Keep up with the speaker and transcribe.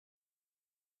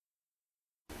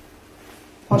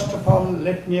First of all,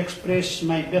 let me express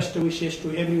my best wishes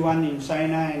to everyone in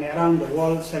China and around the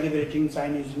world celebrating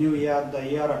Chinese New Year, the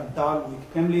Year of Dog, with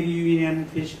family reunion,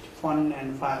 feast, fun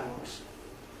and fireworks.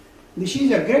 This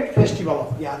is a great festival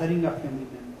of gathering of family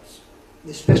members.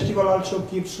 This festival also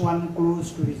keeps one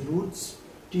close to his roots,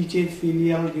 teaches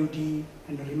filial duty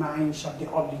and reminds of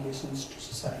the obligations to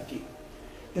society.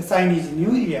 The Chinese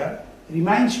New Year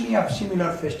reminds me of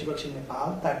similar festivals in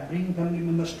Nepal that bring family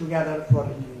members together for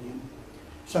reunion.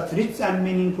 Such rich and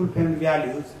meaningful family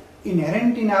values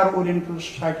inherent in our Oriental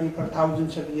society for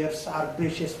thousands of years are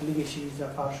precious legacies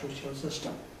of our social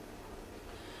system.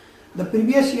 The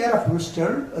previous year of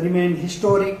Rooster remained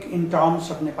historic in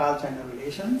terms of Nepal-China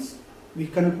relations. We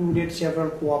concluded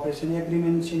several cooperation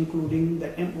agreements, including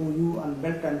the MOU on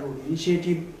Belt and Road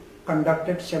Initiative,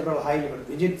 conducted several high-level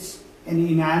visits, and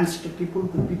enhanced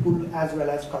people-to-people as well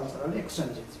as cultural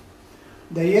exchanges.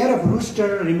 The year of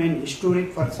Rooster remained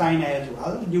historic for China as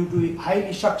well due to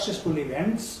highly successful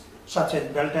events such as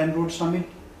Belt and Road Summit,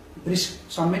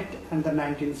 BRISC Summit, and the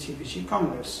 19th CPC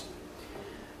Congress.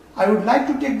 I would like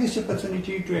to take this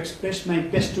opportunity to express my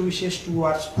best wishes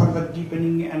towards further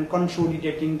deepening and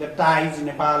consolidating the ties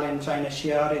Nepal and China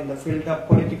share in the field of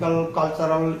political,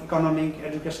 cultural, economic,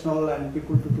 educational, and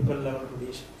people-to-people level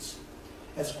relations.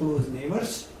 As close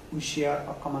neighbors, we share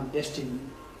a common destiny.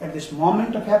 At this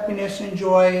moment of happiness and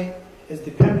joy, as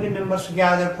the family members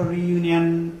gather for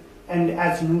reunion, and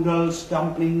as noodles,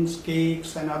 dumplings,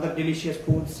 cakes, and other delicious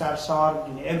foods are served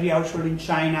in every household in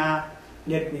China,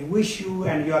 let me wish you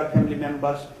and your family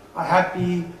members a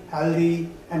happy, healthy,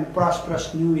 and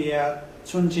prosperous New Year.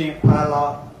 春节快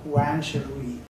乐，万事如意。